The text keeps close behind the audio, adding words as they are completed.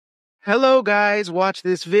Hello guys, watch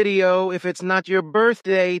this video if it's not your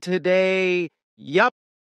birthday today. Yup,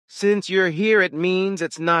 since you're here it means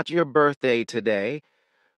it's not your birthday today.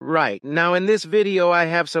 Right, now in this video I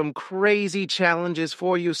have some crazy challenges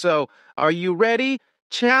for you, so are you ready?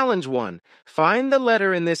 Challenge 1. Find the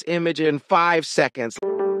letter in this image in 5 seconds.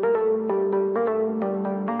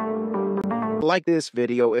 Like this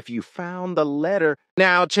video if you found the letter.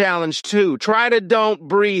 Now challenge 2. Try to don't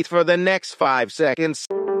breathe for the next 5 seconds.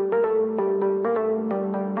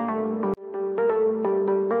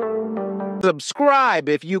 Subscribe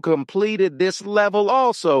if you completed this level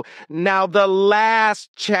also. Now the last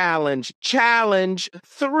challenge, challenge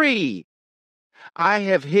 3. I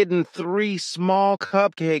have hidden 3 small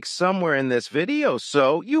cupcakes somewhere in this video,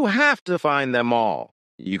 so you have to find them all.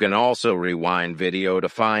 You can also rewind video to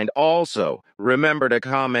find also. Remember to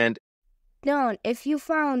comment Down if you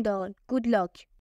found out. Good luck.